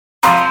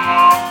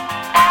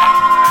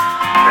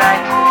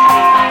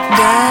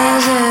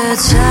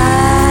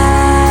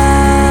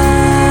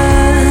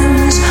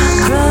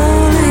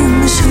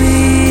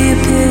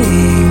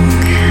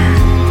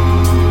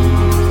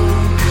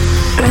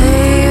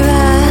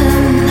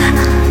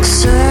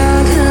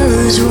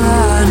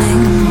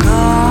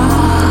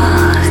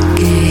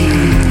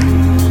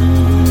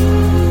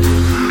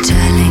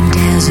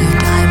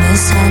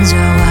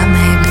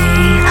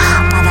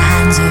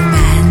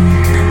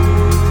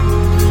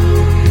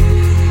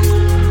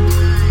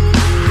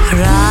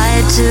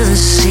to the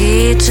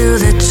sea, to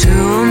the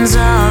tombs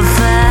of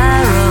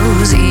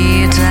pharaohs.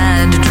 Eat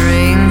and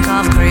drink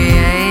of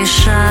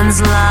creation's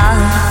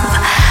love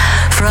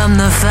from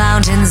the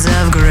fountains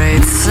of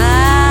great sands.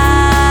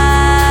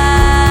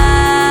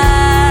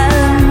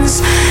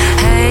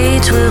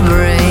 Hate will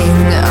bring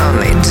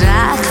only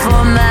death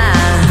for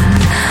man.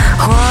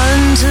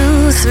 1,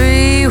 2,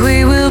 3,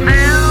 we will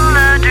build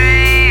a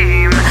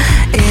dream.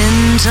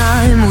 In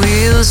time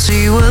we'll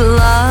see what